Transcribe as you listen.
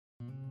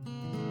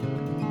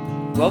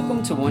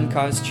Welcome to One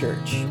Cause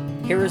Church.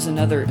 Here is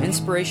another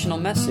inspirational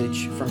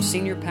message from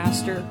Senior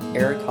Pastor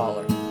Eric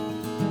Holler.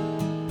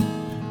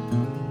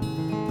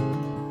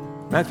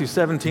 Matthew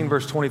 17,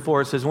 verse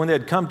 24, it says, when they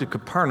had come to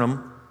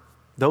Capernaum,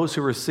 those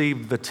who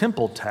received the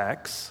temple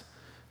tax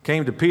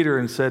came to Peter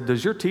and said,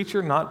 does your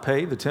teacher not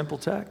pay the temple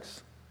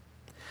tax?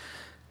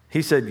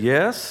 He said,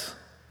 yes.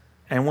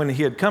 And when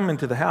he had come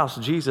into the house,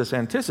 Jesus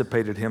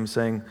anticipated him,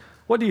 saying,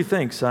 what do you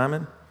think,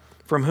 Simon?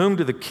 From whom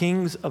do the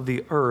kings of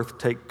the earth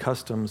take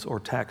customs or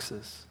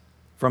taxes?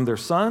 From their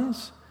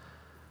sons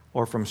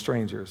or from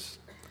strangers?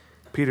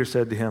 Peter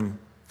said to him,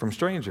 from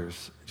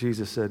strangers.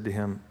 Jesus said to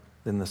him,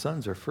 then the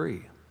sons are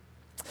free.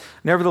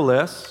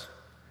 Nevertheless,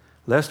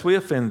 lest we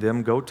offend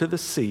them, go to the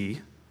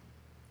sea.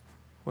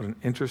 What an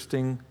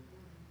interesting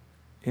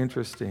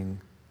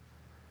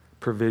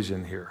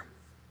provision here.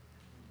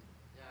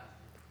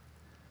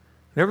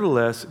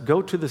 Nevertheless,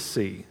 go to the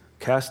sea,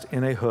 cast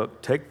in a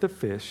hook, take the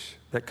fish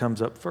that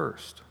comes up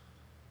first.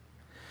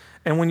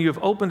 And when you have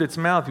opened its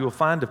mouth, you will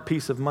find a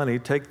piece of money.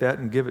 Take that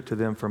and give it to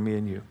them for me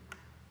and you.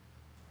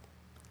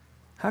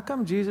 How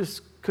come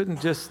Jesus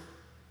couldn't just,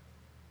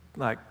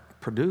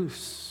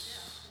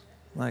 produce?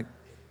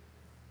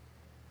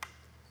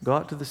 Go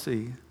out to the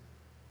sea,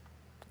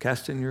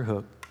 cast in your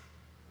hook.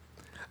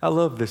 I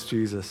love this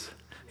Jesus.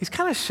 He's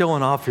kind of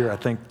showing off here, I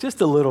think, just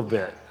a little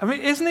bit. I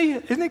mean, isn't he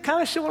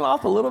kind of showing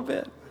off a little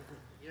bit?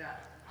 Yeah.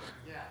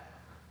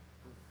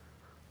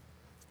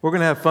 We're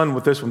going to have fun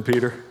with this one,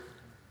 Peter.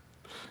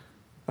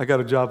 I got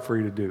a job for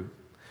you to do.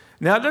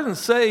 Now,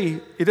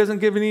 it doesn't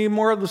give any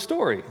more of the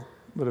story.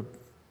 But,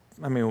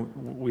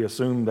 we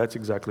assume that's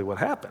exactly what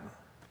happened.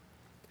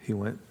 He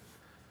went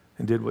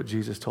and did what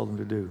Jesus told him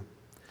to do.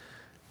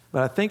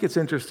 But I think it's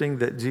interesting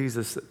that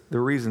the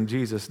reason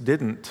Jesus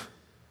didn't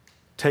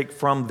take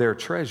from their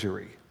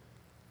treasury,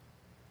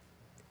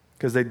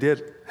 because they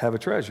did have a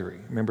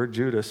treasury. Remember,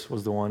 Judas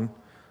was the one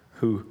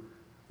who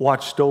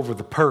watched over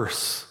the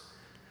purse.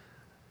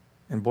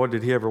 And boy,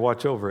 did he ever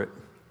watch over it.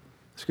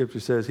 Scripture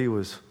says he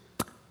was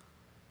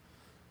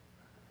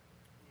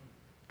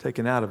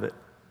taken out of it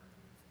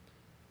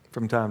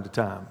from time to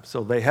time.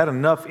 So they had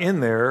enough in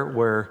there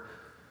where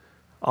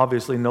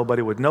obviously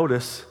nobody would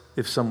notice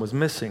if some was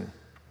missing.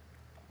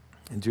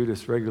 And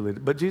Judas regularly,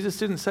 but Jesus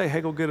didn't say,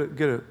 hey, go get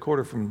a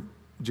quarter from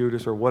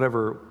Judas or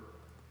whatever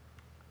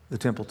the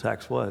temple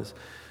tax was.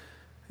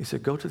 He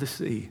said, go to the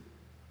sea.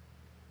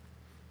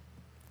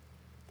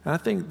 And I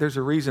think there's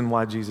a reason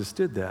why Jesus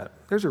did that.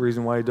 There's a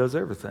reason why he does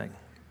everything.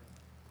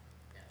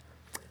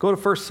 Go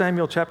to 1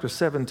 Samuel chapter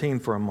 17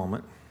 for a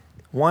moment.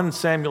 1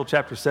 Samuel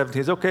chapter 17.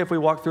 Is it okay if we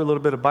walk through a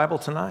little bit of Bible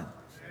tonight?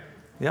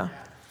 Yeah?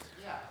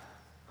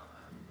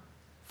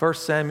 1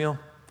 Samuel.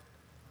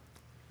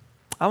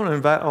 I want to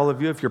invite all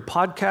of you, if you're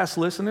podcast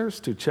listeners,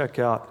 to check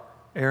out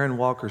Aaron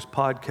Walker's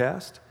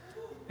podcast.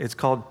 It's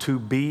called To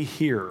Be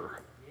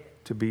Here.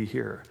 To Be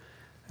Here.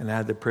 And I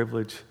had the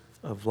privilege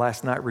of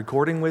last night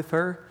recording with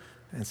her.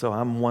 And so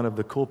I'm one of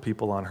the cool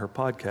people on her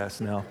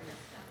podcast now.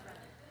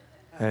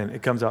 And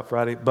it comes out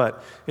Friday.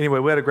 But anyway,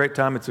 we had a great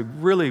time. It's a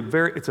very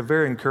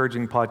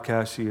encouraging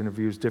podcast. She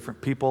interviews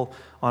different people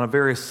on a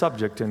various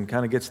subject and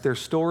kind of gets their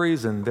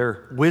stories and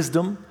their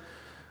wisdom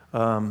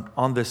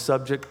on this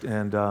subject.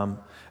 And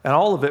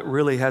all of it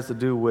really has to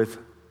do with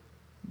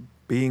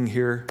being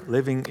here,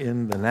 living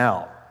in the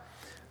now.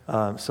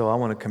 So I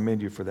want to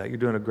commend you for that. You're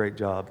doing a great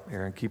job,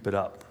 Aaron. Keep it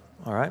up.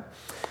 All right?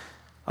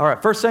 All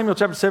right, 1 Samuel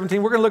chapter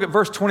 17. We're going to look at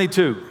verse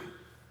 22.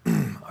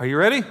 Are you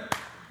ready?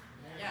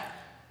 Yeah.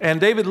 And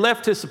David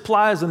left his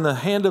supplies in the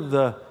hand of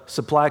the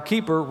supply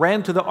keeper,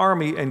 ran to the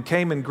army, and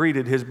came and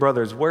greeted his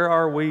brothers. Where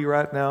are we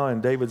right now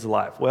in David's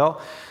life? Well,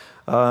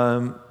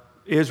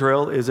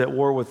 Israel is at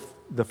war with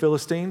the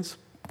Philistines,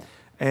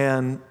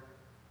 and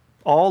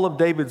all of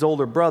David's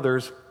older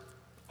brothers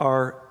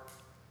are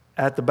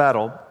at the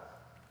battle.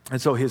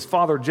 And so his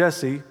father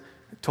Jesse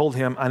told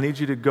him, I need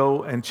you to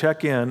go and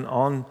check in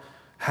on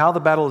how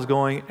the battle is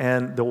going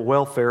and the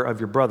welfare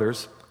of your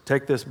brothers.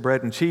 Take this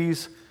bread and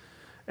cheese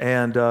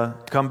and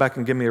come back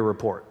and give me a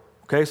report.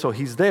 Okay, so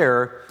he's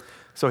there.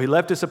 So he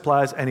left his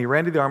supplies and he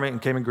ran to the army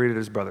and came and greeted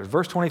his brothers.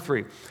 Verse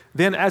 23,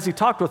 then as he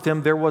talked with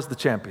him, there was the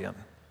champion,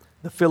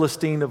 the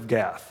Philistine of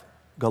Gath,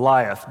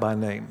 Goliath by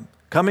name,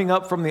 coming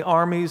up from the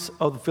armies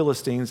of the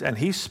Philistines, and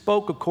he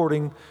spoke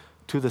according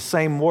to the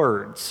same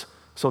words.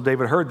 So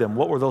David heard them.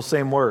 What were those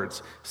same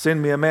words?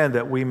 Send me a man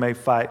that we may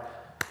fight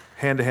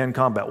hand-to-hand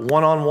combat,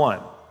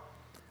 one-on-one.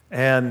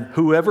 And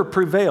whoever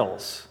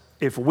prevails,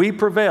 if we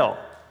prevail,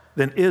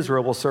 then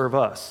Israel will serve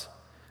us.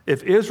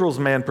 If Israel's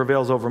man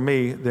prevails over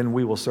me, then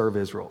we will serve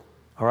Israel.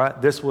 All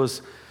right? This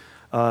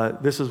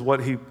is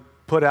what he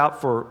put out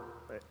for,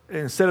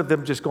 instead of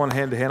them just going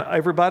hand-to-hand,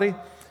 everybody,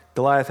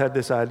 Goliath had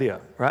this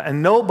idea, right?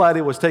 And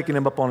nobody was taking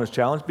him up on his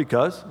challenge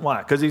because, why?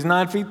 Because he's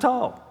 9 feet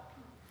tall.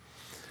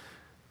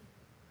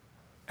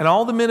 And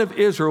all the men of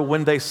Israel,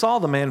 when they saw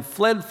the man,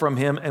 fled from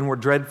him and were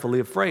dreadfully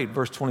afraid.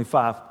 Verse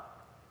 25.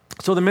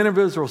 So the men of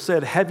Israel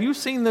said, have you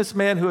seen this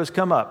man who has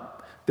come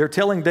up? They're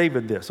telling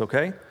David this,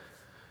 okay?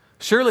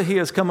 Surely he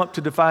has come up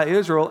to defy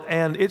Israel,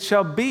 and it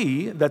shall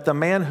be that the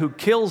man who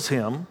kills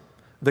him,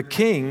 the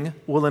king,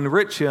 will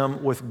enrich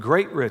him with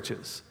great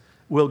riches,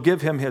 will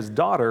give him his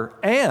daughter,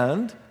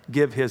 and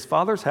give his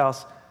father's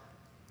house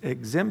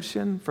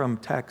exemption from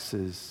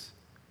taxes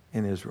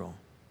in Israel.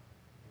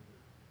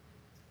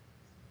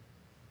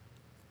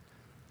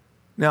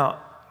 Now,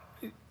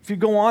 if you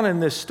go on in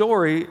this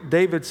story,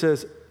 David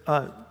says,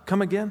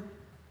 come again?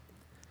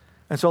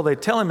 And so they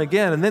tell him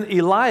again, and then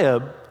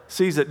Eliab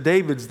sees that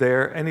David's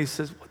there, and he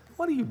says,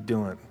 what are you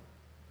doing?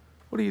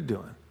 What are you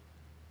doing?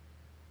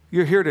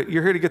 You're here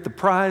to get the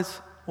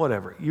prize?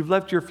 Whatever. You've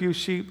left your few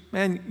sheep?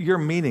 Man, you're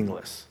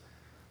meaningless.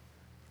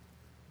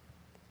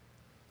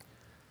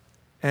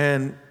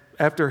 And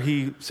after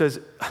he says,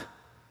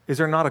 is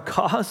there not a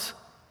cause?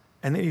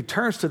 And then he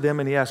turns to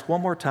them and he asks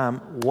one more time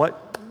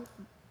what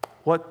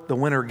the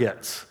winner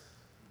gets.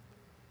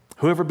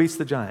 Whoever beats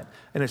the giant.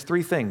 And it's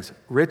three things: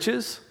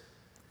 riches,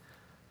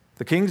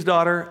 the king's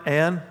daughter,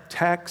 and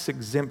tax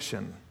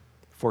exemption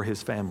for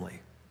his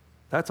family.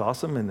 That's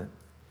awesome, isn't it?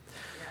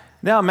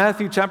 Now,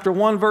 Matthew chapter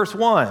 1, verse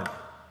 1.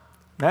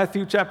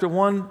 Matthew chapter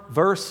 1,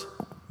 verse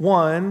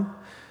 1.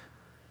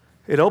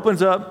 It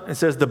opens up and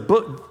says, the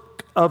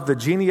book of the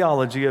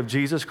genealogy of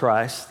Jesus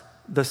Christ,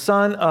 the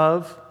son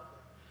of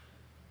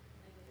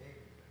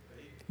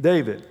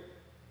David,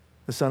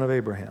 the son of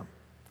Abraham.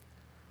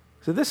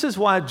 So this is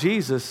why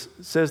Jesus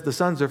says the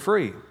sons are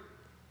free.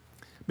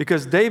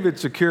 Because David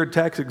secured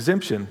tax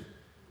exemption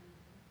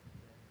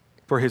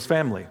for his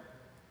family.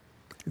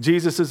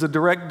 Jesus is a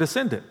direct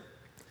descendant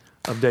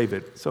of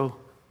David. So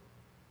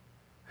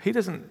he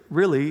doesn't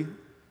really,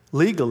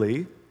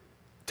 legally,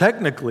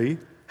 technically,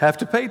 have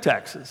to pay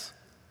taxes.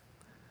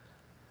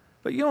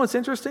 But you know what's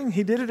interesting?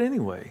 He did it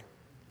anyway.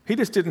 He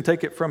just didn't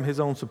take it from his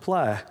own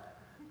supply.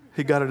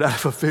 He got it out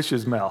of a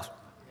fish's mouth.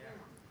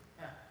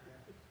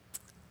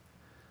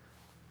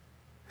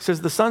 He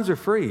says, the sons are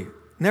free.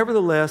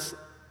 Nevertheless,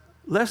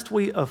 lest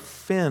we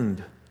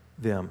offend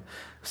them.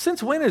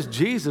 Since when is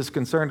Jesus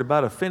concerned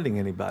about offending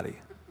anybody?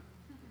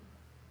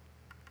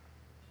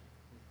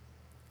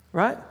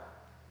 Right?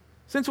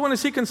 Since when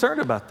is he concerned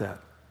about that?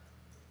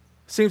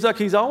 Seems like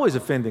he's always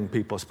offending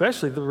people,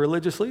 especially the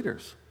religious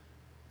leaders.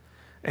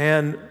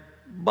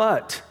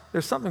 But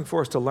there's something for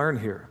us to learn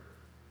here.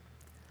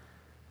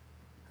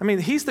 I mean,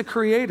 he's the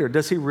creator.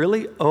 Does he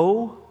really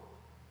owe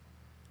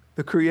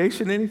the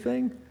creation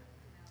anything?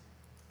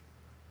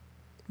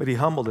 But he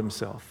humbled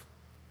himself.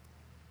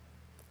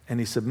 And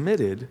he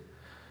submitted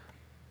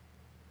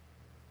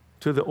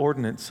to the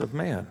ordinance of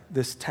man,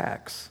 this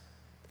tax.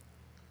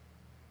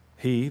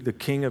 He, the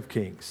King of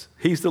Kings.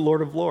 He's the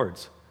Lord of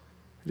Lords.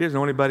 He didn't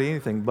owe anybody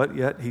anything, but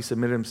yet he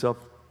submitted himself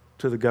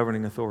to the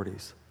governing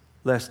authorities,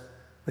 lest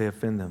they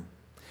offend them.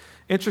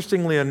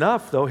 Interestingly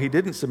enough, though, he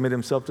didn't submit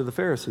himself to the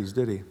Pharisees,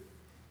 did he?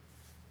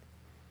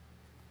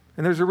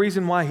 And there's a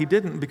reason why he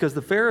didn't, because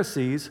the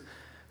Pharisees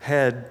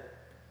had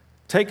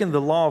taken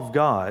the law of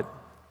God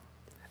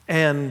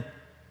and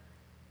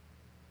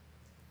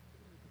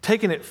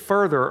taken it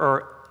further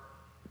or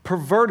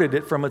perverted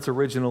it from its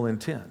original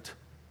intent.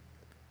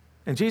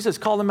 And Jesus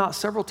called them out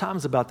several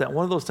times about that.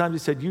 One of those times he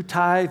said, you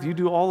tithe, you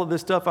do all of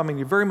this stuff. I mean,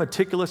 you're very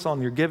meticulous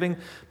on your giving,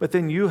 but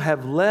then you've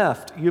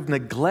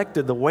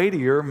neglected the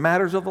weightier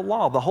matters of the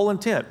law, the whole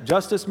intent,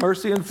 justice,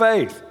 mercy, and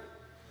faith.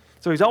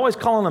 So he's always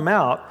calling them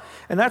out,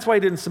 and that's why he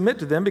didn't submit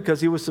to them,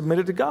 because he was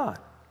submitted to God.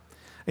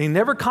 And he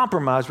never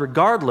compromised,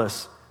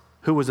 regardless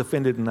who was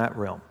offended in that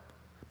realm.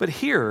 But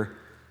here,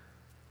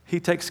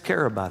 he takes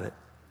care about it.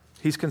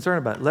 He's concerned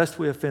about it, lest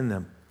we offend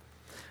them.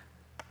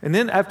 And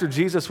then after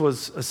Jesus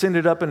was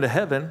ascended up into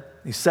heaven,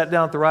 he sat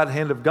down at the right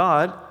hand of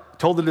God,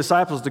 told the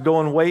disciples to go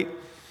and wait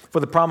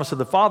for the promise of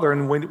the Father.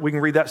 And we can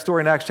read that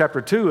story in Acts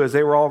chapter 2. As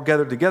they were all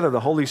gathered together,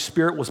 the Holy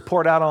Spirit was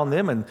poured out on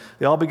them, and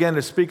they all began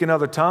to speak in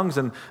other tongues,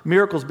 and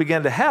miracles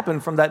began to happen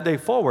from that day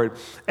forward.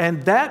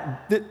 And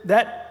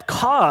that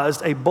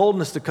caused a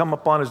boldness to come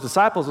upon his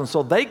disciples, and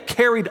so they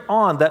carried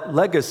on that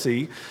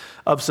legacy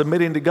of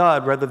submitting to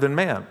God rather than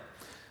man.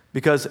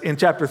 Because in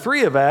chapter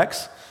 3 of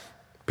Acts,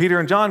 Peter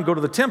and John go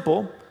to the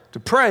temple to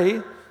pray,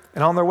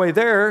 and on their way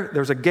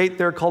there's a gate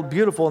there called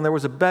Beautiful, and there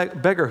was a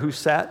beggar who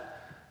sat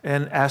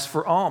and asked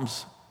for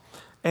alms.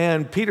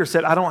 And Peter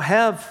said, I don't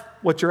have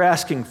what you're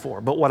asking for,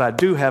 but what I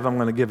do have, I'm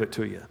going to give it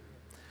to you.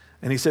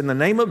 And he said, in the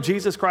name of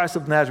Jesus Christ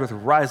of Nazareth,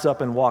 rise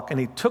up and walk. And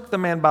he took the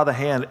man by the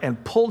hand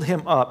and pulled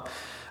him up.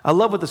 I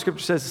love what the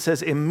scripture says. It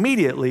says,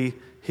 immediately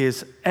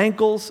his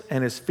ankles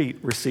and his feet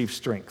received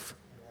strength.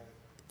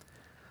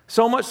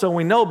 So much so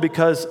we know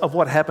because of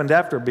what happened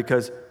after,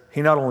 because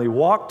he not only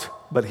walked,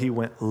 but he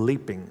went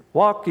leaping,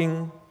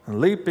 walking and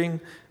leaping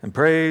and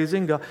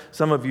praising God.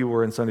 Some of you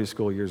were in Sunday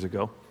school years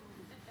ago.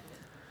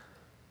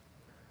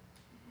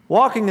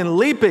 Walking and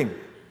leaping.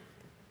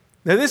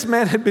 Now, this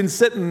man had been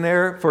sitting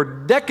there for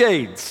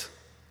decades.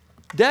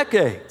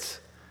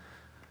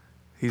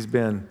 He's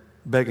been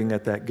begging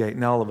at that gate.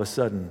 Now, all of a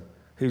sudden,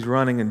 he's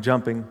running and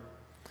jumping,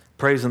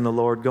 praising the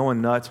Lord,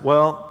 going nuts.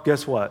 Well,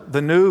 guess what?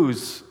 The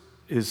news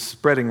is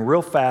spreading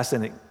real fast,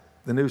 and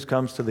The news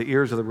comes to the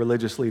ears of the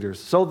religious leaders.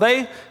 So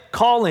they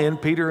call in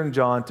Peter and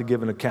John to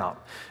give an account.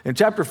 In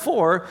chapter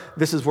 4,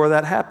 this is where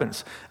that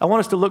happens. I want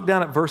us to look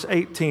down at verse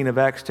 18 of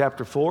Acts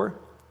chapter 4.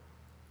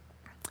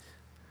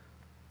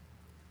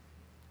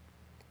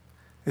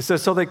 It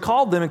says, so they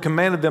called them and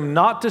commanded them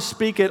not to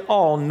speak at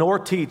all nor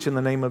teach in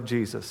the name of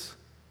Jesus.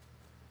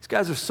 These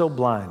guys are so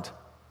blind.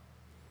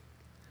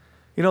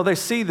 You know, they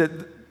see that,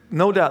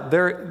 no doubt,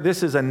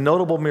 this is a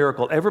notable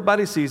miracle.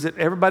 Everybody sees it.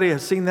 Everybody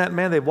has seen that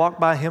man. They've walked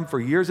by him for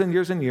years and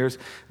years and years.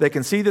 They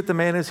can see that the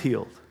man is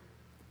healed.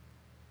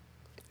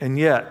 And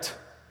yet,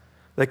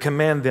 they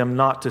command them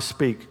not to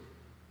speak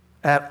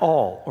at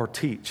all or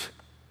teach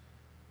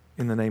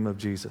in the name of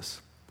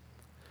Jesus.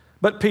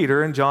 But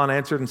Peter and John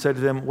answered and said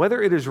to them,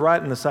 whether it is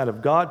right in the sight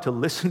of God to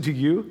listen to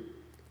you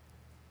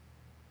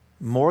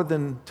more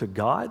than to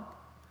God,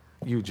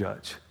 you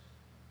judge.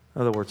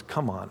 In other words,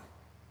 come on.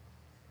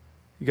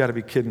 You got to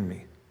be kidding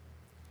me.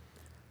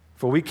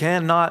 For we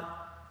cannot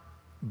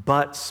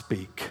but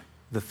speak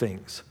the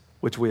things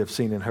which we have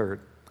seen and heard.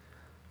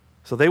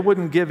 So they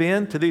wouldn't give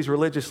in to these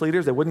religious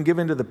leaders. They wouldn't give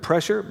in to the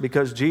pressure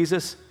because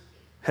Jesus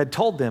had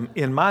told them,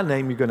 in my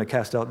name you're going to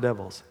cast out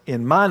devils.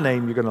 In my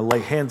name you're going to lay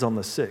hands on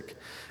the sick.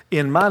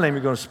 In my name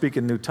you're going to speak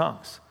in new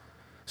tongues.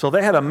 So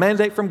they had a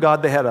mandate from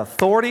God. They had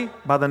authority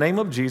by the name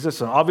of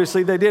Jesus, and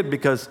obviously they did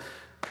because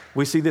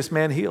we see this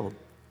man healed.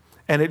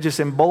 And it just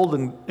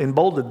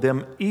emboldened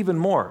them even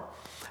more.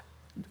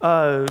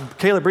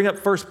 Caleb, bring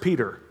up 1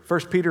 Peter. 1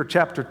 Peter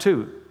chapter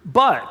 2.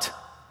 But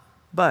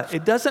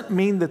it doesn't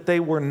mean that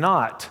they were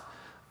not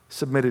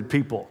submitted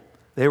people.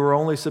 They were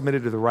only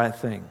submitted to the right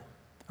thing.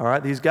 All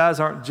right? These guys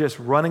aren't just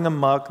running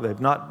amok. They've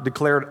not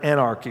declared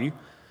anarchy.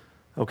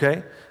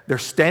 Okay? They're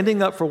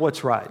standing up for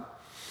what's right.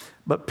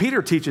 But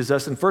Peter teaches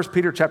us in 1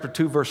 Peter chapter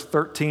 2, verse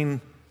 13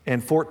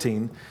 and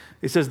 14,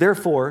 he says,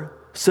 therefore,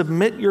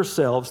 submit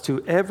yourselves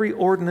to every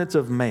ordinance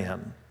of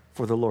man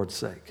for the Lord's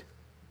sake,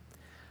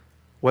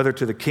 whether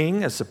to the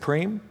king as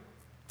supreme,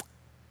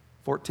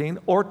 14,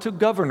 or to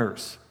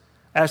governors,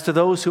 as to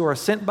those who are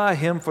sent by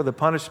him for the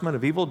punishment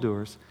of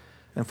evildoers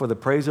and for the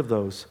praise of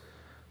those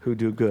who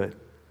do good.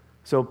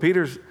 So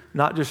Peter's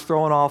not just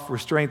throwing off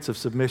restraints of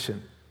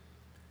submission.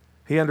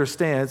 He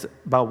understands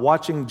by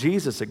watching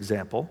Jesus'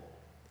 example,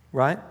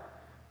 right?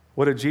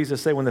 What did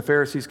Jesus say when the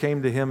Pharisees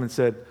came to him and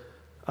said,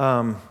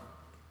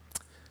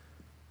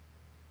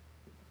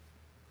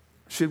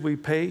 should we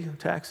pay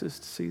taxes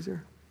to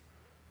Caesar?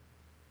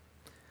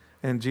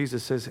 And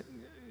Jesus says,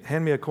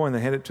 hand me a coin.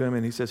 They hand it to him,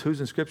 and he says, whose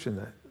inscription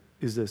that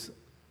is this?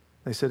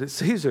 They said, it's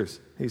Caesar's.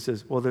 He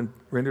says, well, then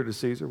render to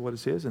Caesar what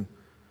is his, and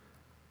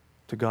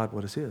to God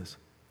what is his.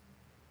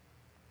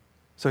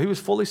 So he was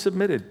fully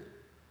submitted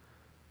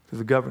to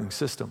the governing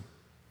system.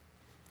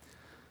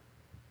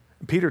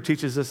 Peter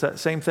teaches us that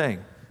same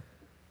thing.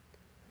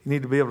 You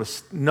need to be able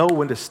to know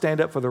when to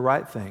stand up for the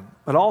right thing,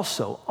 but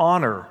also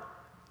honor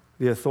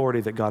the authority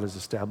that God has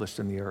established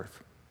in the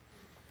earth.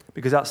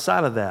 Because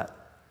outside of that,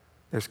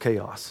 there's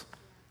chaos.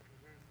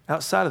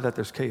 Outside of that,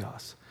 there's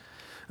chaos.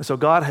 And so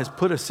God has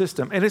put a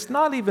system, and it's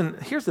not even,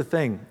 here's the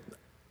thing,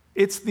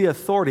 it's the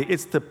authority,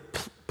 it's the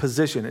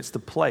position, it's the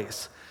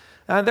place.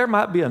 And there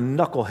might be a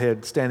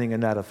knucklehead standing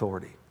in that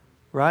authority,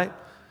 right?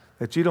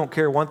 That you don't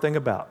care one thing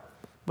about.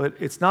 But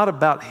it's not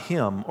about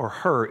him or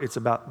her, it's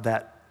about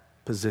that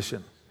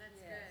position.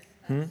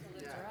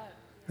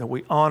 That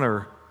we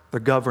honor the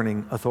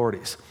governing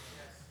authorities.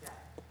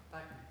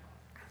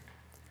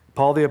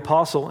 Paul the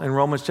Apostle in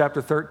Romans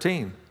chapter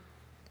 13,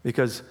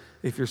 because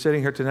if you're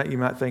sitting here tonight, you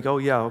might think, oh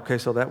yeah, okay,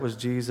 so that was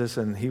Jesus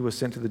and he was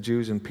sent to the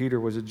Jews and Peter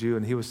was a Jew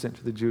and he was sent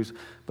to the Jews.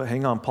 But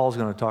hang on, Paul's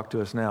going to talk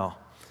to us now.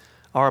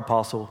 Our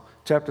apostle,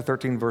 chapter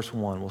 13, verse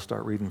 1. We'll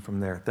start reading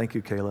from there. Thank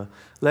you, Kayla.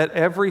 Let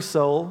every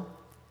soul,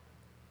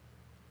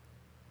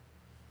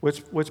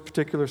 which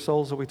particular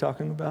souls are we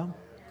talking about?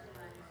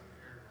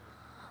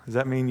 Does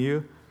that mean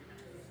you?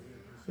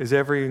 Does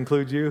every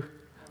include you?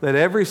 Let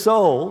every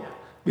soul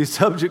be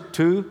subject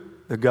to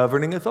the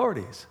governing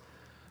authorities.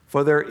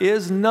 For there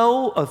is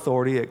no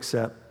authority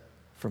except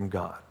from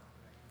God.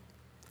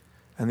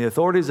 And the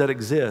authorities that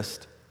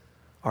exist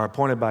are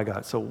appointed by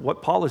God. So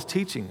what Paul is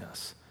teaching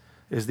us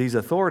is these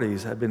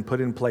authorities have been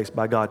put in place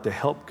by God to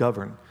help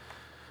govern.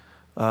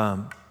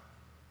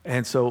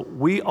 And so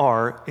we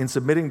are, in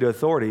submitting to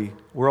authority,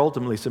 we're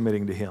ultimately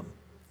submitting to him.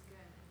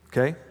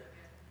 Okay?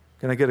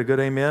 Can I get a good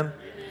amen?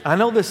 I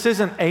know this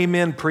isn't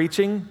amen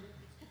preaching,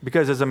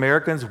 because as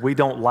Americans, we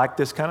don't like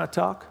this kind of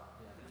talk.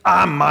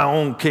 I'm my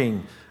own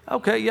king.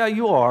 Okay, yeah,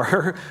 you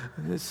are,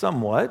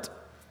 somewhat.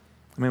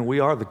 I mean, we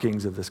are the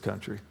kings of this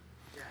country.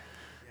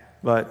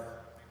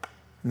 But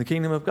in the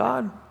kingdom of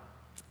God,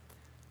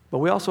 but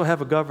we also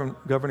have a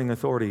governing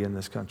authority in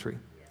this country.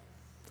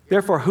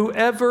 Therefore,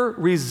 whoever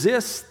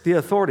resists the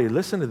authority,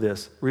 listen to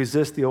this,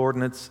 resists the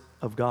ordinance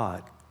of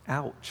God.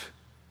 Ouch.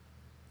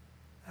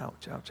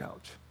 Ouch, ouch,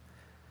 ouch.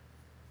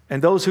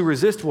 And those who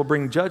resist will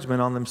bring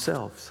judgment on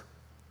themselves.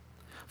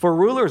 For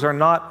rulers are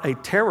not a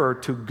terror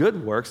to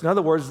good works. In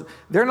other words,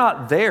 they're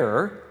not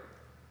there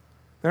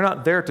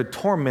to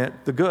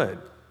torment the good.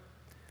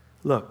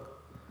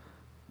 Look,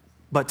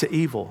 but to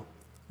evil.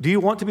 Do you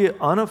want to be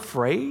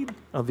unafraid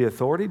of the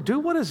authority? Do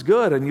what is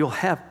good, and you'll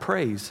have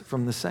praise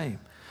from the same.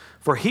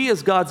 For he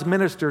is God's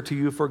minister to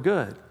you for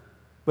good.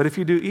 But if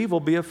you do evil,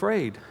 be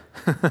afraid.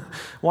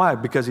 Why?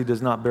 Because he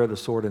does not bear the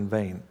sword in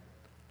vain.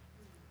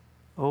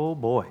 Oh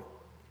boy.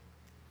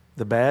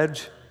 The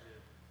badge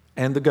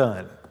and the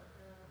gun.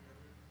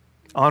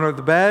 Honor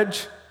the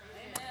badge.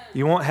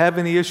 You won't have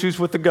any issues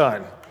with the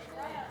gun.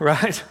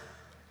 Right?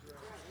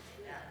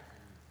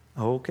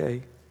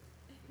 Okay.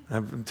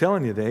 I'm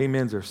telling you, the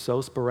amens are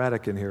so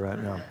sporadic in here right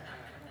now.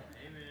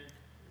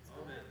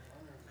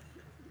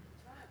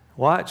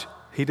 Watch.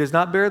 He does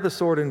not bear the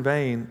sword in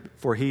vain,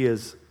 for he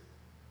is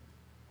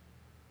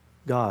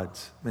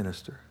God's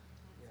minister.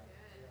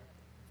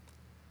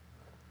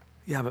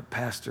 Yeah, but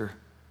Pastor,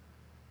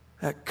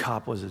 that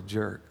cop was a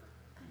jerk.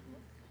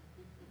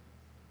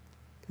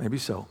 Maybe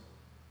so.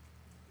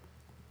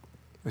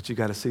 But you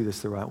got to see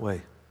this the right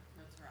way.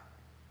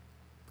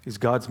 He's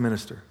God's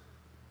minister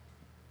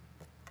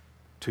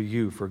to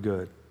you for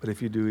good. But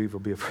if you do evil,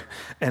 be afraid.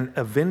 An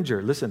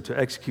avenger, listen, to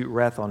execute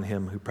wrath on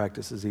him who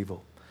practices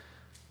evil.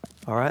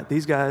 All right?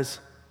 These guys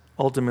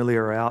ultimately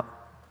are out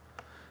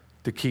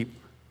to keep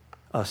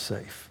us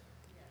safe.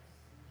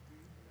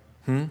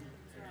 And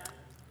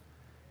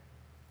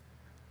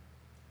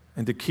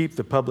to keep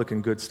the public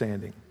in good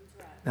standing.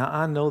 Now,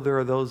 I know there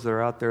are those that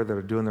are out there that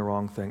are doing the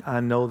wrong thing.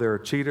 I know there are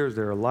cheaters,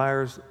 there are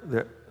liars,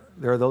 there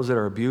are those that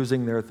are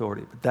abusing their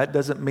authority. But that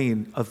doesn't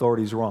mean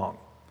authority's wrong.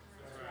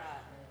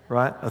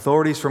 Right?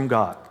 Authority's from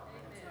God.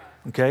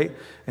 Okay?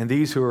 And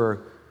these who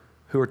are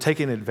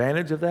taking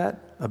advantage of that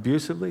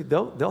abusively,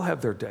 they'll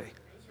have their day.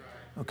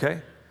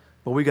 Okay?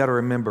 But we got to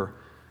remember,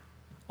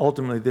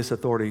 ultimately this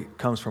authority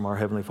comes from our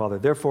Heavenly Father.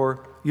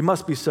 Therefore, you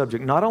must be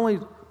subject, not only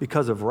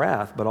because of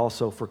wrath, but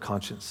also for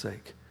conscience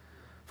sake.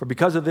 For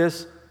because of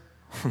this,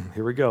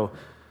 here we go,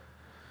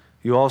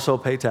 you also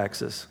pay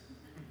taxes.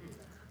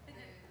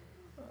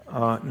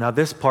 Now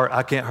this part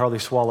I can't hardly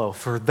swallow.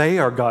 For they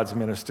are God's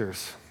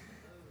ministers,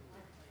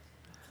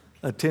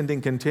 attending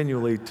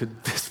continually to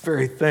this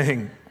very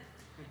thing.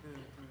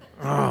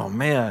 Oh,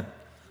 man.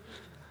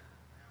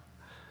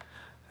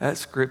 That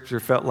scripture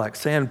felt like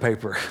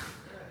sandpaper.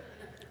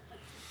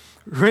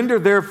 Render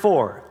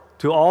therefore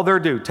to all their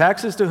due,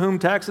 taxes to whom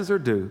taxes are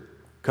due,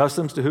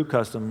 customs to whom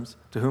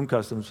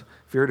customs,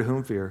 fear to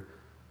whom fear,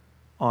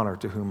 honor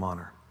to whom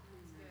honor.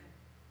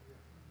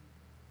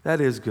 That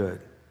is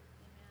good.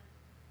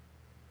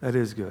 That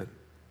is good.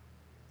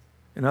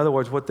 In other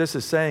words, what this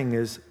is saying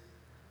is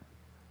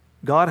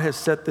God has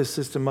set this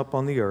system up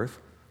on the earth,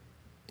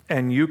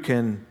 and you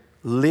can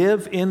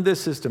live in this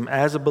system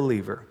as a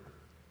believer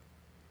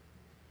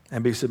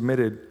and be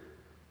submitted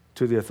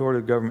to the authority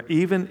of government,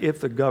 even if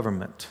the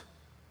government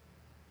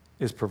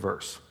is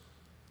perverse.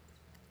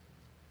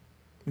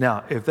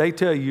 Now, if they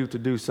tell you to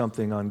do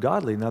something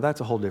ungodly, now that's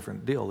a whole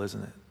different deal,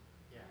 isn't it?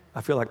 Yeah.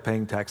 I feel like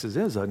paying taxes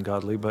is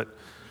ungodly, but...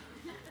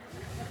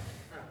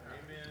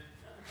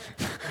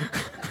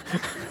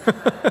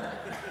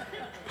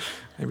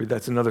 Maybe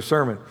that's another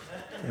sermon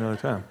another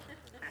time.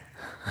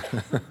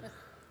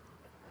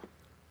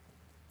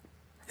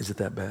 Is it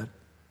that bad?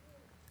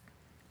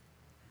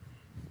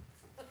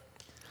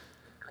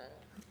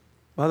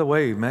 By the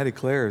way, Maddie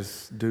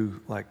Claire's due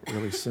like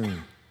really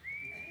soon.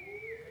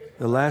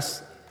 The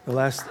last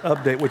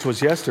update, which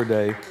was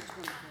yesterday,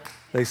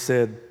 they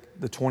said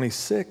the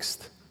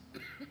 26th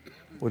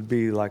would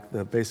be like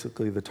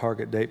basically the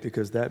target date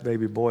because that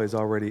baby boy is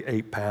already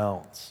 8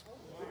 pounds.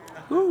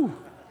 Woo!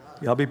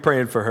 Y'all be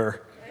praying for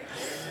her.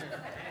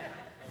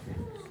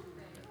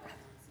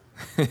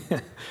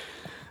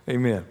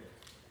 Amen.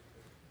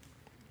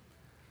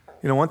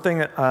 You know, one thing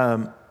that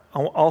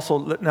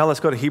also, now let's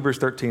go to Hebrews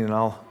 13 and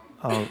I'll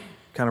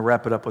kind of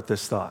wrap it up with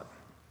this thought.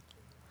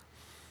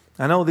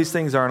 I know these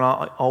things aren't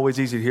always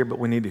easy to hear, but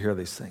we need to hear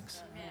these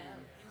things.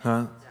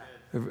 Huh?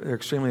 They're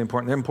extremely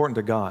important. They're important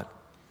to God.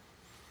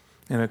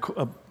 And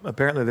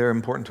apparently they're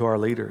important to our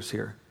leaders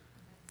here,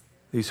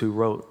 these who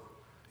wrote,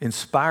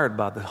 inspired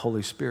by the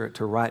Holy Spirit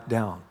to write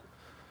down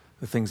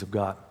the things of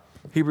God.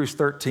 Hebrews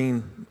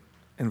 13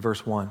 and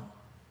verse 1.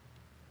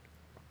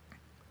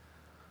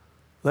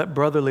 Let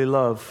brotherly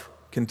love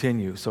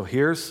continue. So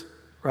here's,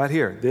 right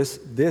here, this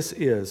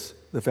is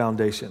the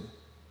foundation.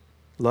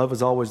 Love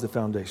is always the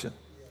foundation.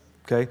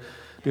 Okay?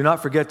 Do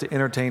not forget to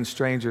entertain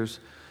strangers,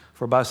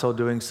 for by so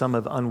doing some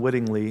have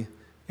unwittingly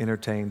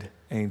entertained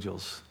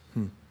angels.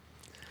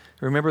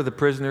 Remember the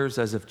prisoners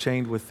as if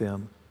chained with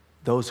them,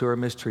 those who are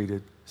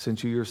mistreated,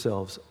 since you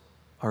yourselves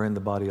are in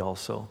the body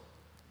also.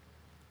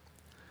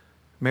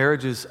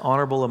 Marriage is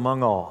honorable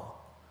among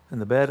all, and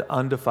the bed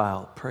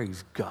undefiled.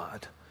 Praise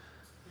God.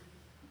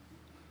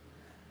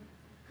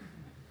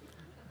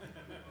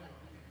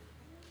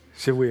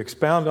 Should we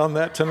expound on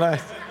that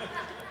tonight?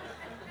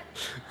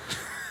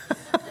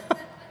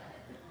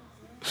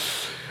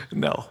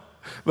 No.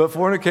 But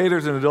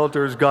fornicators and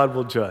adulterers, God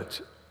will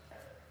judge.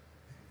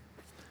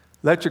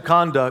 Let your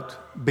conduct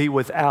be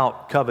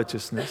without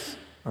covetousness,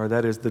 or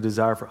that is the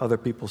desire for other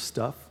people's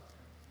stuff.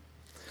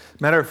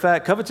 Matter of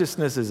fact,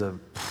 covetousness is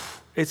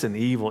It's an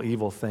evil,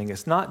 evil thing.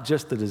 It's not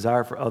just the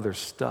desire for other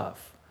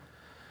stuff.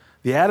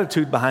 The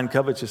attitude behind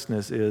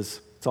covetousness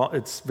is,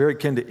 it's very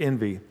akin to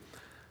envy,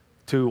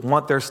 to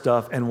want their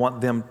stuff and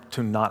want them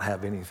to not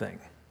have anything,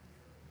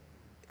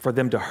 for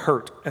them to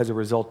hurt as a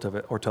result of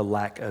it or to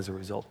lack as a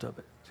result of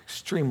it. It's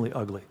extremely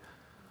ugly.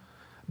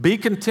 Be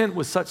content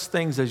with such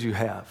things as you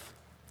have,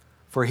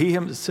 for he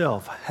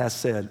himself has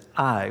said,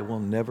 I will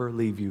never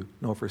leave you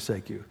nor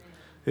forsake you.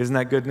 Isn't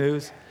that good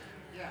news?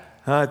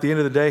 At the end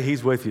of the day,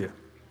 he's with you,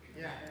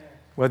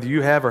 whether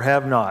you have or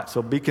have not.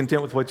 So be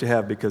content with what you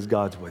have because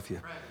God's with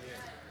you.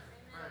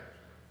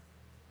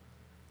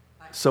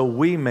 So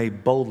we may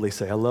boldly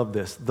say, I love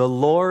this, the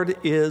Lord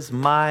is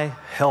my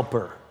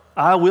helper.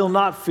 I will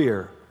not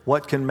fear.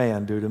 What can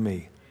man do to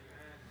me?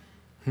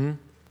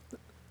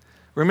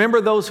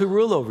 Remember those who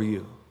rule over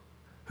you,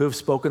 who have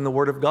spoken the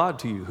word of God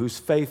to you, whose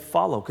faith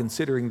follow,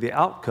 considering the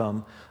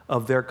outcome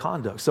of their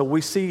conduct. So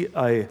we see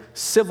a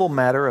civil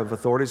matter of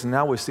authorities, and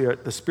now we see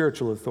the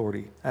spiritual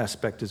authority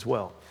aspect as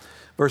well.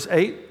 Verse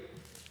 8,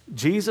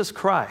 Jesus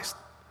Christ.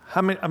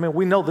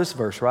 We know this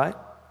verse, right?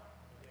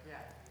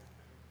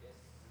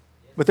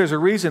 But there's a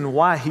reason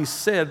why he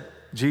said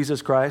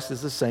Jesus Christ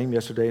is the same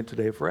yesterday and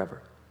today and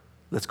forever.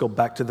 Let's go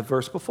back to the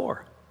verse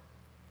before.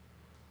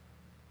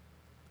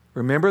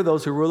 Remember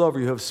those who rule over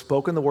you have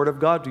spoken the word of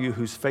God to you,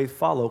 whose faith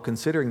follow,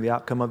 considering the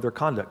outcome of their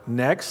conduct.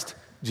 Next,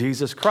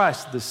 Jesus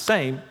Christ, the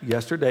same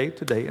yesterday,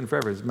 today, and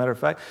forever. As a matter of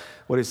fact,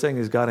 what he's saying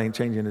is God ain't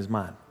changing his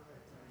mind.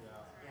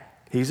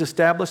 He's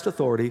established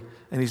authority,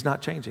 and he's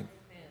not changing.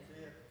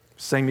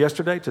 Same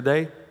yesterday,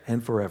 today,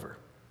 and forever.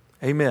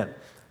 Amen.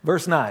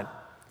 Verse 9.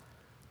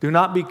 Do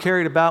not be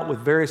carried about with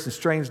various and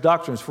strange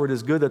doctrines, for it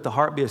is good that the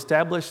heart be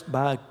established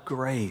by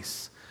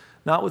grace,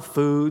 not with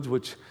foods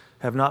which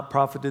have not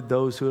profited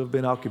those who have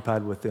been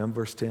occupied with them.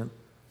 Verse 10.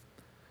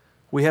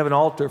 We have an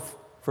altar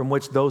from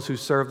which those who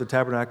serve the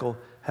tabernacle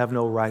have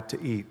no right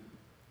to eat.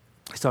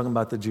 He's talking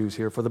about the Jews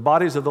here. For the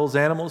bodies of those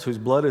animals whose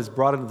blood is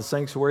brought into the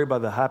sanctuary by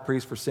the high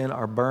priest for sin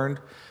are burned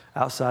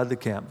outside the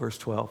camp. Verse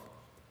 12.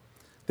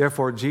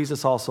 Therefore,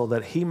 Jesus also,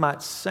 that he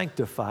might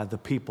sanctify the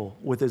people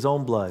with his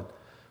own blood,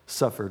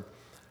 suffered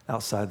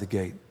outside the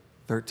gate.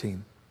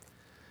 13.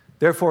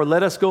 Therefore,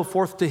 let us go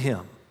forth to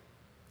him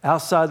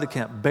outside the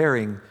camp,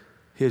 bearing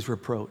his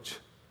reproach.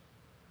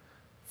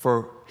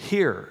 For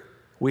here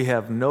we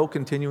have no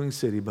continuing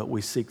city, but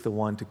we seek the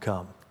one to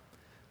come.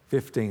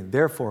 15.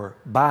 Therefore,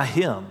 by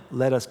him,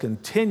 let us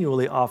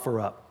continually offer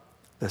up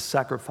the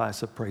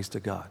sacrifice of praise to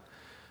God.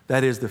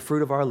 That is the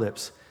fruit of our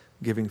lips,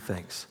 giving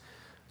thanks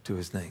to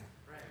his name.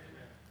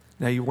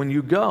 Now, when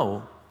you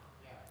go,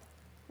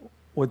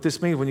 what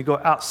this means, when you go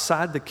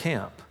outside the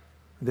camp,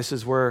 this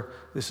is where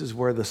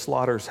the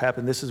slaughters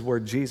happened. This is where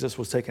Jesus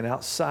was taken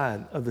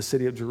outside of the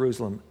city of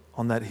Jerusalem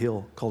on that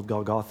hill called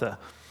Golgotha,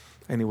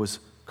 and he was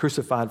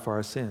crucified for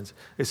our sins.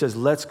 It says,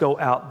 let's go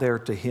out there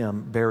to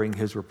him bearing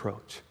his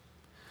reproach.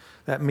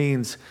 That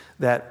means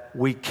that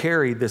we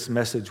carry this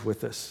message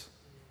with us.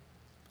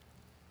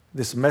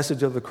 This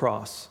message of the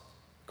cross.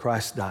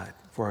 Christ died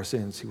for our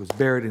sins. He was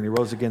buried and he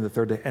rose again the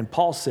third day. And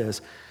Paul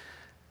says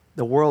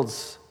the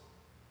world's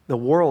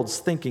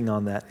thinking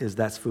on that is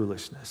that's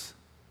foolishness.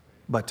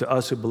 But to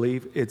us who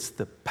believe, it's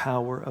the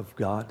power of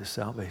God to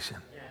salvation.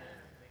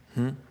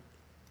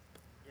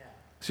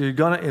 So you're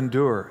going to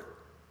endure.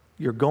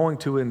 You're going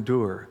to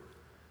endure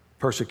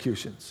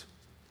persecutions.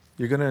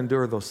 You're going to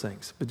endure those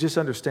things. But just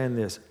understand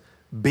this.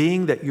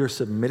 Being that you're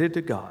submitted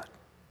to God,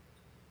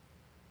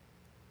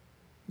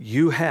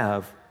 you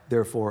have,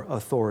 therefore,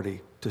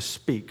 authority to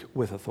speak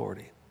with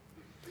authority.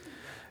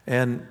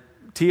 And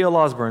T.L.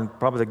 Osborne,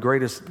 probably the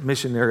greatest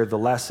missionary of the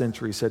last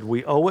century, said,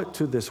 we owe it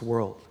to this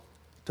world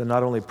to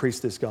not only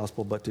preach this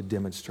gospel, but to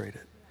demonstrate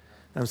it.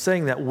 I'm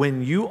saying that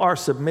when you are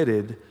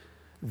submitted,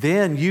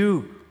 then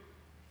you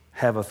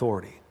have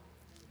authority.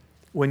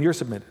 When you're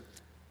submitted.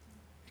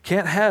 You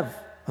can't have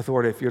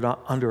authority if you're not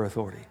under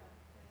authority,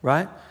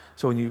 right?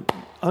 So when you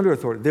under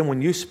authority, then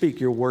when you speak,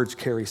 your words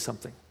carry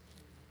something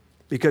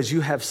because you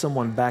have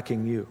someone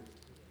backing you.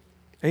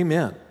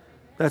 Amen.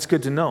 That's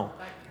good to know.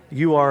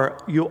 You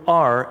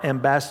are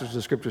ambassadors,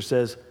 the scripture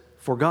says,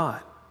 for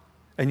God.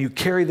 And you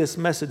carry this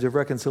message of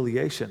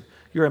reconciliation.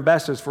 You're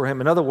ambassadors for him.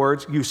 In other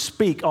words, you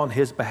speak on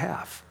his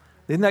behalf.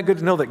 Isn't that good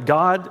to know that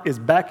God is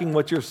backing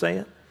what you're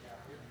saying?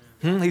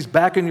 He's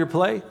backing your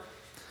play.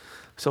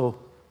 So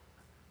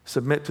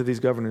submit to these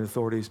governing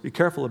authorities. Be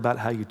careful about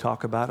how you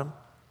talk about them.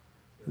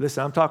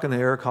 Listen, I'm talking to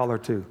Eric Holler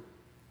too.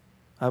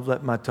 I've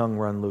let my tongue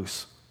run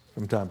loose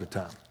from time to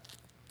time.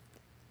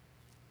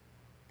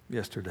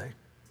 Yesterday.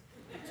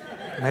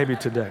 Maybe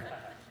today.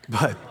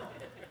 But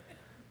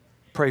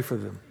pray for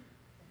them.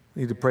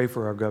 We need to pray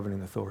for our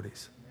governing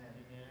authorities.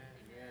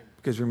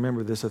 Because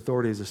remember, this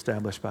authority is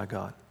established by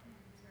God.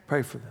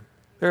 Pray for them.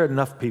 There are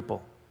enough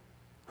people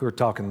who are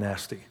talking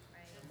nasty.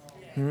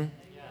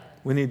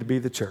 We need to be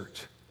the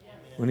church.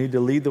 We need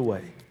to lead the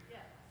way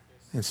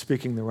in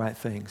speaking the right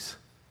things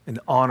and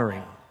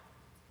honoring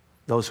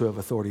those who have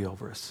authority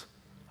over us.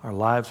 Our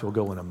lives will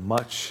go in a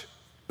much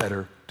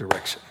better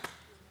direction.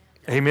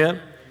 Amen?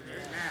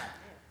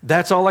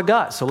 That's all I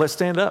got. So let's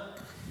stand up.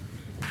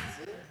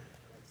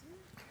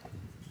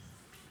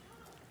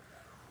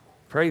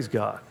 Praise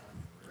God.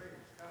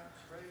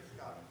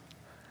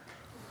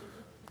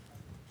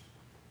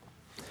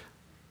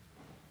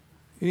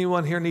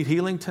 Anyone here need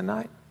healing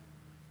tonight?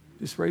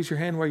 Just raise your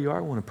hand where you are.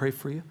 I want to pray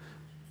for you.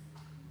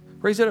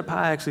 Raise it up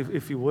high, actually,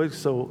 if you would.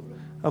 So,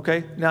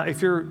 okay. Now,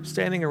 if you're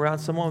standing around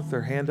someone with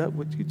their hand up,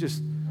 would you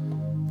just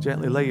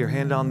gently lay your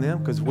hand on them?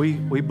 Because we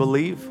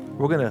believe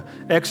we're going to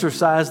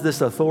exercise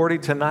this authority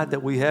tonight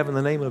that we have in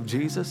the name of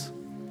Jesus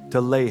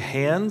to lay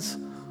hands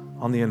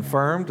on the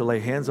infirm, to lay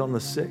hands on the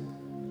sick,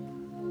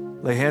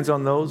 lay hands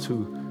on those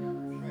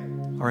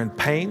who are in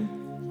pain.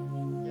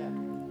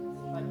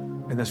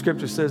 And the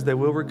scripture says they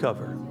will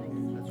recover.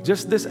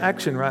 Just this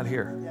action right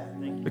here.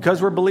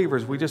 Because we're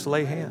believers, we just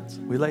lay hands.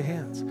 We lay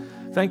hands.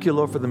 Thank you,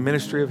 Lord, for the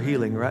ministry of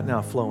healing right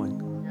now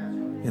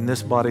flowing in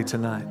this body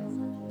tonight.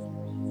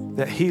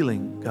 That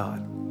healing,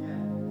 God,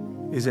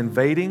 is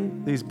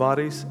invading these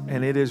bodies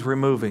and it is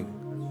removing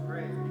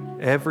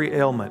every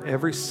ailment,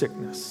 every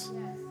sickness,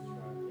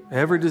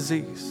 every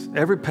disease,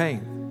 every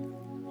pain.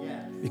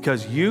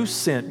 Because you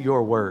sent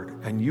your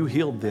word and you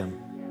healed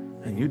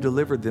them and you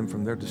delivered them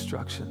from their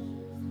destruction.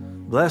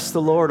 Bless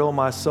the Lord, O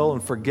my soul,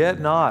 and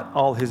forget not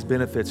all his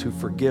benefits, who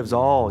forgives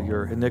all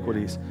your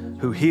iniquities,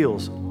 who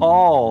heals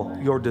all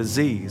your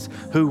disease,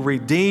 who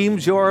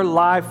redeems your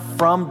life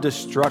from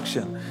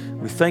destruction.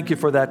 We thank you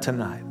for that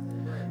tonight.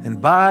 And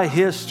by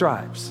his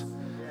stripes,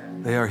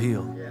 they are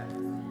healed.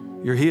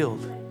 You're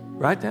healed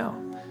right now.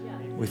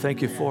 We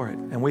thank you for it.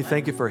 And we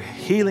thank you for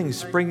healing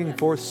springing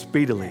forth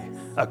speedily,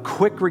 a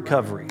quick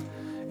recovery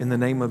in the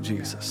name of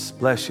Jesus.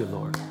 Bless you,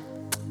 Lord.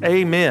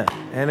 Amen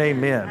and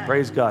amen.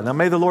 Praise God. Now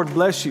may the Lord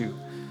bless you.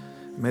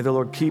 May the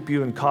Lord keep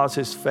you and cause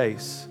his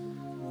face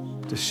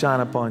to shine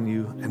upon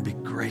you and be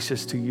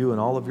gracious to you and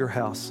all of your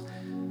house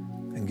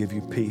and give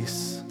you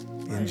peace.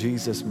 In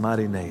Jesus'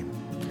 mighty name,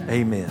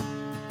 amen.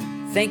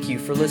 Thank you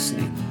for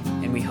listening,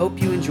 and we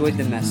hope you enjoyed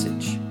the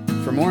message.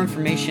 For more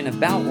information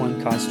about One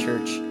Cause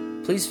Church,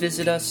 please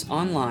visit us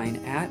online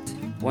at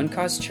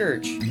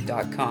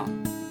onecausechurch.com.